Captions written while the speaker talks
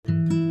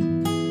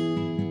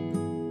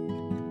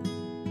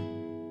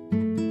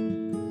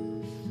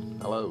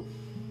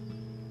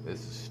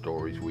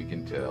stories we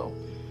can tell.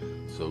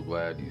 So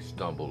glad you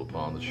stumbled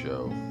upon the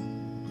show.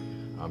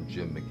 I'm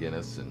Jim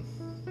McGinnis, and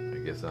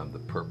I guess I'm the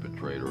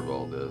perpetrator of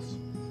all this.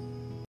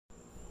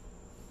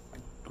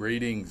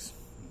 Greetings,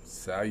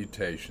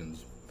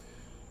 salutations.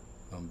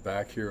 I'm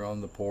back here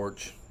on the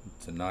porch.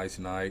 It's a nice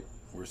night.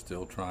 We're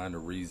still trying to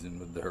reason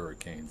with the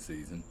hurricane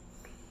season.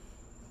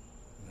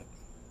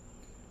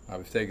 I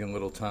was taking a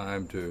little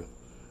time to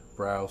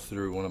browse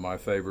through one of my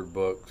favorite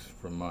books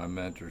from my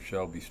mentor,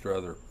 Shelby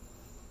Struther.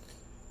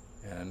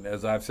 And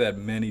as I've said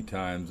many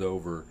times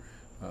over,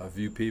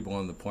 few people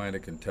on the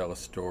planet can tell a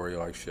story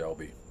like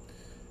Shelby.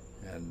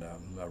 And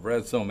I've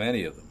read so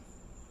many of them.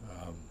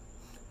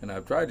 And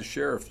I've tried to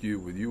share a few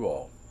with you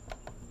all.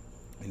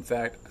 In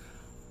fact,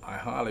 I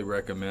highly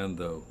recommend,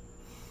 though,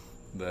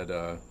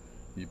 that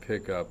you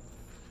pick up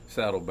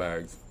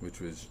Saddlebags, which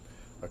was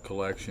a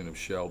collection of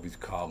Shelby's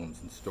columns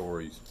and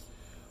stories.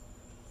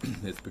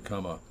 It's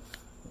become a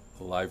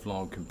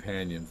lifelong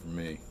companion for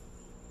me.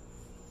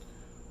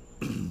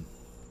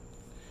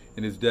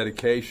 In his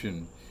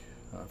dedication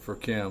for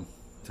Kim,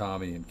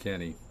 Tommy, and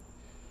Kenny,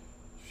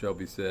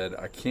 Shelby said,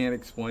 "I can't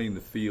explain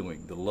the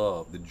feeling, the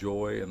love, the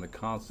joy, and the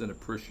constant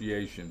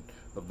appreciation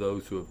of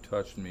those who have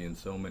touched me in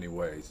so many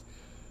ways.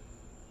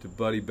 To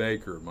Buddy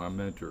Baker, my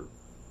mentor,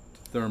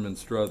 to Thurman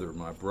Struther,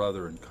 my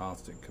brother and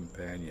constant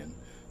companion,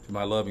 to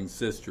my loving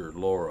sister,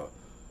 Laura,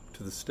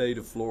 to the state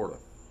of Florida."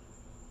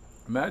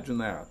 Imagine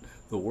that,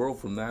 the world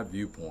from that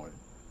viewpoint,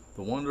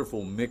 the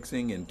wonderful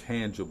mixing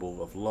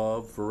intangible of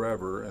love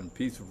forever and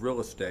piece of real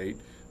estate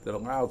that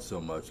allowed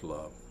so much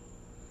love.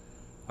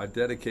 I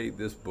dedicate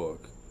this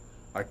book.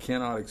 I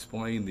cannot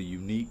explain the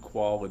unique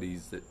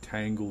qualities that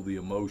tangle the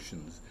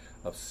emotions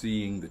of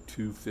seeing the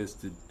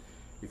two-fisted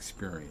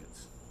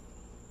experience.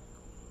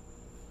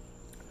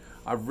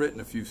 I've written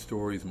a few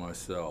stories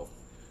myself,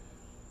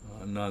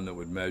 none that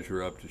would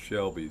measure up to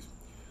Shelby's.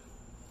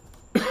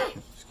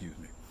 Excuse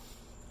me.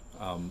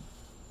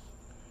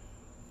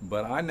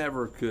 But I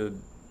never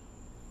could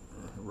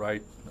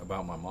write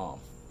about my mom.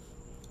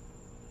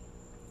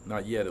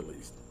 Not yet, at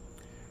least.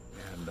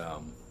 And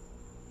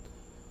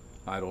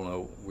I don't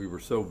know, we were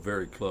so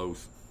very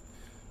close.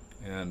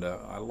 And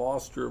I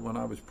lost her when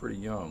I was pretty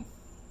young.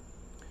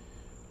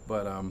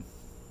 But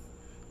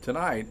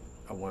tonight,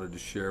 I wanted to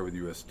share with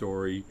you a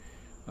story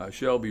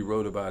Shelby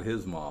wrote about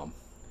his mom.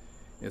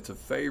 It's a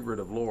favorite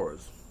of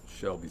Laura's,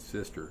 Shelby's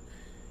sister,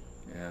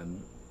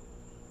 and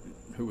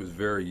who was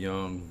very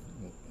young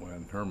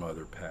when her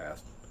mother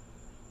passed.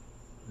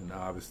 And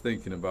I was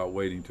thinking about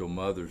waiting till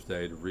Mother's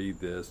Day to read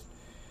this,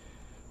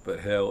 but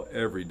hell,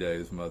 every day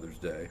is Mother's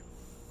Day,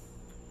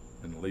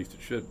 and at least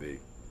it should be.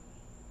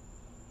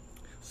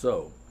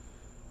 So,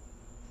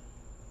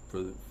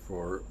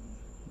 for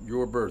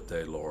your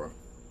birthday, Laura,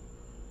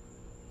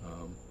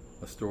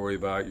 a story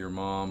about your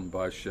mom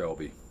by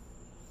Shelby.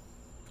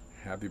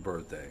 Happy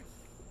birthday.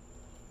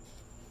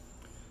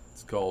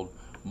 It's called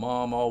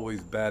Mom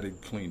Always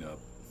Batted Cleanup.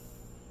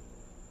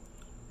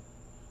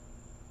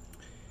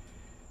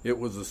 It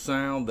was a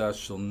sound that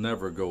shall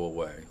never go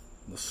away.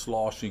 The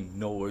sloshing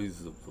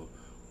noise of the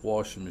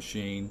washing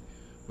machine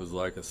was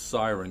like a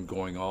siren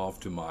going off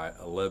to my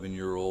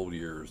 11-year-old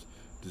ears.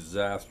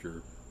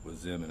 Disaster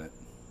was imminent.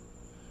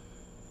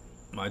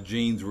 My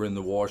jeans were in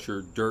the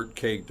washer, dirt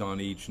caked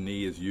on each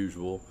knee as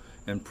usual,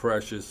 and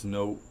precious,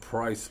 no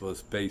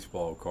priceless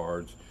baseball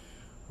cards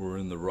were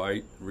in the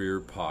right rear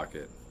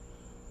pocket.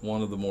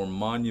 One of the more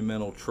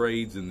monumental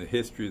trades in the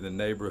history of the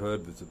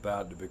neighborhood was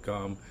about to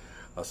become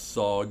a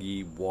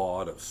soggy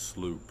wad of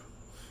sloop.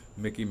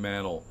 Mickey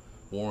Mantle,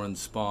 Warren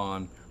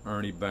Spahn,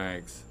 Ernie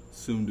Banks,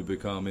 soon to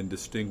become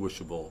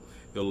indistinguishable,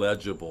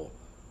 illegible,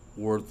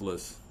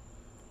 worthless,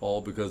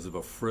 all because of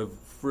a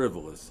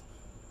frivolous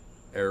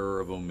error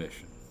of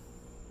omission.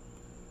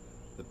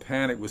 The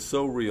panic was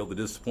so real, the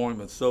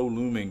disappointment so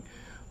looming.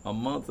 A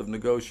month of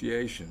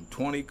negotiation,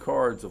 20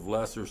 cards of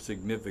lesser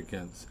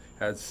significance,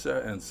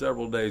 and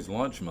several days'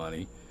 lunch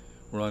money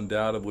were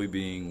undoubtedly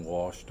being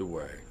washed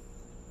away.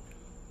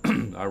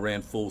 I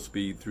ran full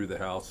speed through the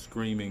house,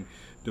 screaming,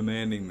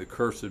 demanding the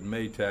cursed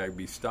Maytag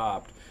be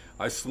stopped.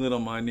 I slid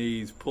on my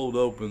knees, pulled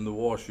open the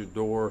washer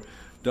door,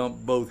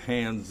 dumped both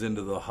hands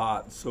into the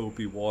hot,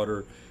 soapy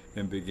water,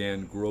 and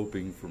began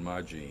groping for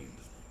my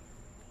jeans.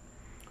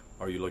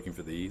 "Are you looking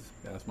for these?"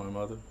 asked my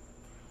mother,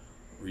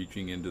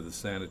 reaching into the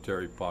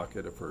sanitary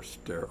pocket of her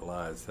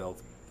sterilized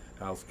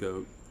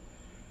housecoat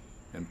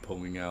and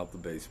pulling out the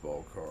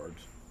baseball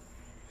cards.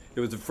 It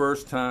was the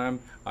first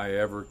time I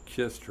ever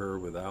kissed her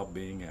without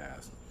being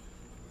asked.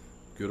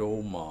 Good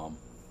old Mom.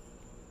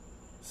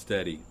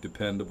 Steady,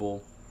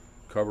 dependable,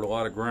 covered a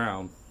lot of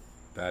ground,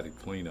 batted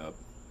cleanup,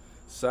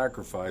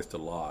 sacrificed a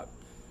lot.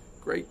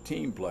 Great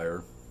team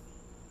player.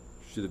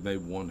 Should have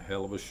made one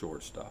hell of a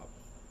shortstop.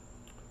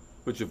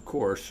 Which, of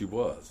course, she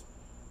was.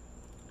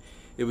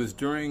 It was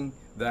during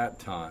that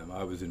time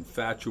I was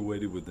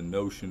infatuated with the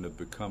notion of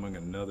becoming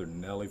another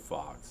Nellie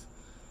Fox.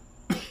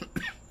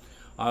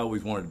 I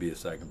always wanted to be a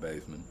second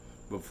baseman.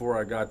 Before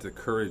I got the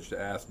courage to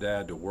ask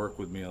Dad to work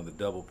with me on the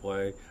double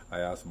play, I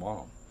asked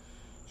Mom.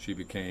 She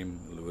became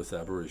Luis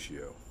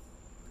Aparicio.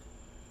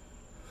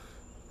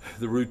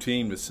 The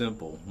routine was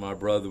simple. My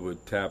brother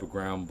would tap a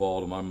ground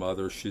ball to my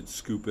mother. She'd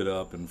scoop it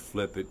up and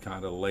flip it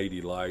kind of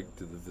ladylike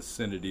to the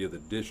vicinity of the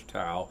dish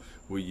towel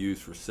we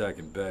used for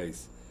second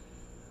base.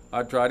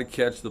 I'd try to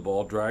catch the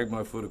ball, drag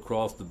my foot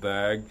across the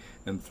bag,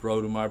 and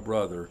throw to my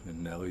brother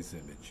in Nellie's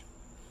image.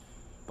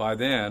 By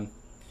then,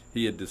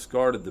 he had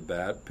discarded the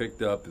bat,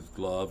 picked up his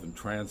glove, and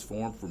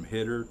transformed from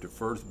hitter to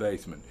first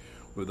baseman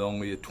with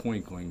only a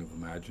twinkling of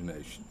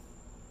imagination.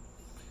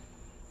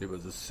 It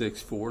was a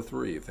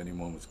 6-4-3 if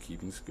anyone was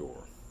keeping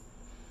score.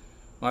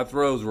 My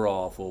throws were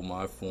awful,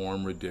 my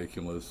form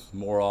ridiculous.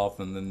 More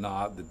often than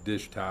not, the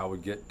dish towel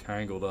would get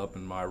tangled up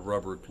in my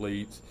rubber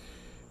cleats,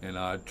 and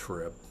I'd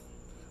trip.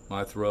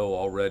 My throw,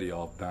 already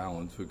off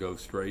balance, would go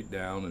straight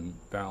down and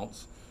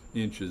bounce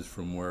inches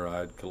from where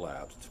I'd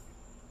collapsed.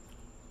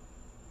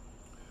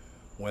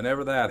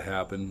 Whenever that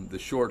happened, the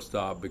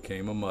shortstop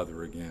became a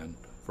mother again.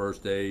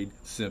 First aid,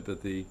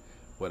 sympathy,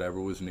 whatever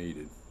was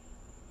needed.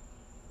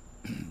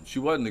 She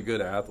wasn't a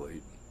good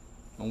athlete,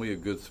 only a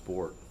good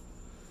sport.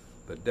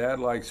 But Dad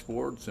liked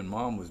sports and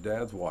Mom was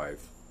Dad's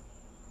wife.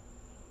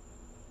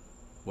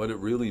 What it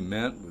really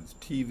meant was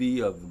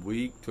TV of the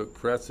week took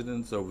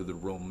precedence over the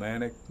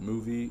romantic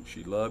movie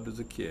she loved as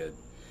a kid.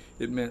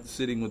 It meant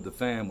sitting with the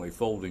family,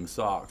 folding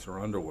socks or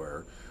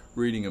underwear,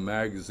 reading a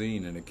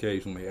magazine and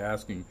occasionally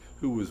asking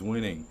who was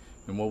winning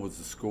and what was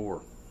the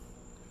score.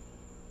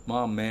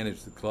 Mom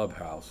managed the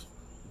clubhouse.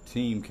 The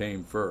team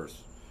came first.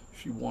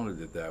 She wanted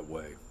it that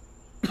way.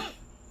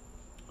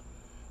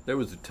 There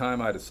was a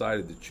time I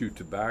decided to chew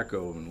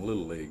tobacco in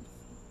Little League.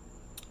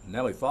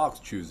 Nellie Fox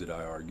chews it,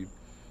 I argued.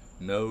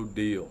 No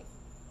deal.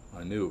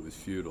 I knew it was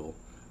futile.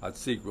 I'd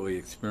secretly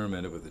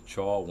experimented with the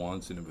chaw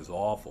once and it was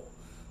awful,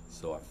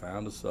 so I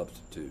found a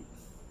substitute.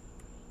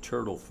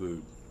 Turtle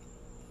food.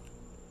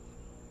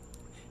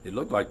 It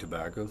looked like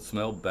tobacco,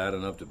 smelled bad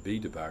enough to be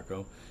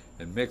tobacco,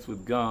 and mixed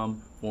with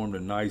gum formed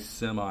a nice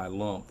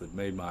semi-lump that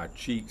made my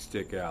cheek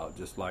stick out,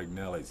 just like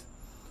Nellie's.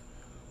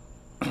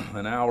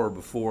 An hour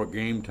before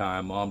game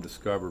time, Mom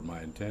discovered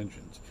my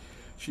intentions.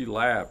 She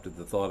laughed at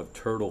the thought of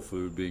turtle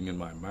food being in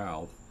my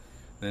mouth.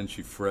 Then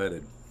she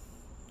fretted.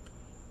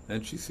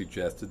 Then she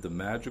suggested the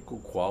magical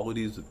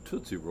qualities of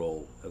Tootsie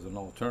Roll as an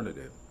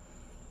alternative.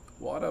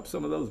 Wad up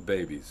some of those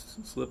babies,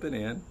 slip it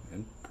in,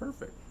 and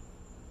perfect.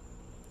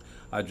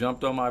 I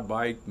jumped on my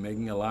bike,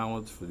 making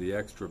allowance for the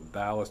extra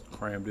ballast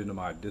crammed into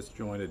my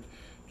disjointed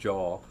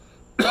jaw.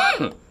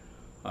 I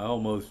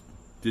almost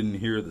didn't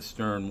hear the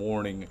stern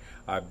warning,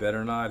 "I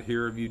better not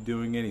hear of you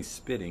doing any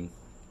spitting."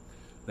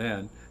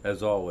 Then,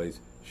 as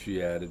always,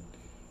 she added,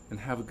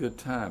 "And have a good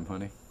time,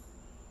 honey."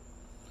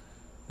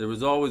 There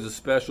was always a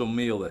special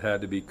meal that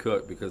had to be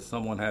cooked because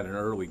someone had an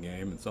early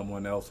game and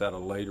someone else had a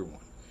later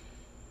one.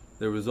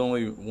 There was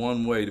only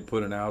one way to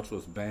put an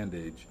ouchless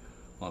bandage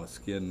on a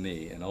skinned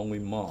knee, and only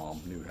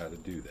Mom knew how to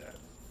do that.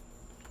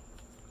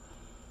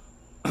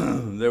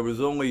 There was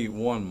only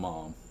one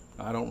Mom.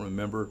 I don't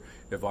remember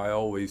if I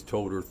always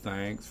told her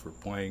thanks for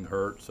playing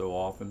hurt so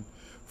often,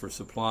 for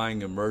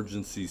supplying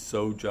emergency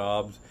sew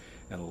jobs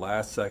and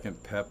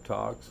last-second pep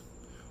talks,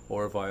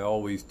 or if I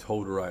always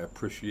told her I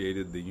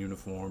appreciated the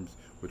uniforms,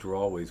 which were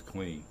always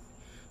clean,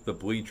 the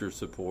bleacher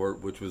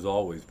support, which was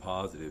always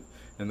positive,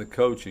 and the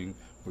coaching,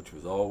 which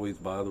was always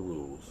by the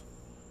rules.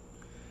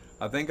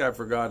 I think I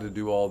forgot to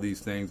do all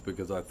these things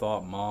because I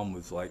thought Mom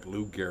was like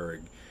Lou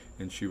Gehrig,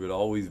 and she would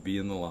always be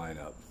in the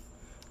lineup.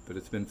 But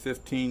it's been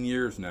 15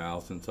 years now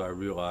since I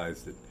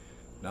realized that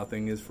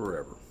nothing is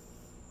forever.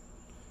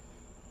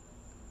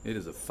 It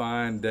is a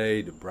fine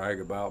day to brag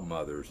about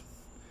mothers.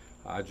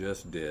 I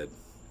just did.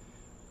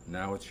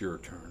 Now it's your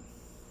turn.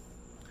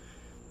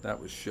 That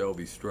was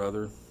Shelby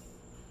Struther.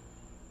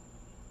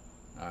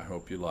 I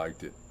hope you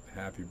liked it.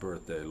 Happy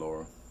birthday,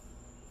 Laura.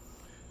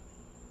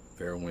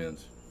 Fair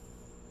winds.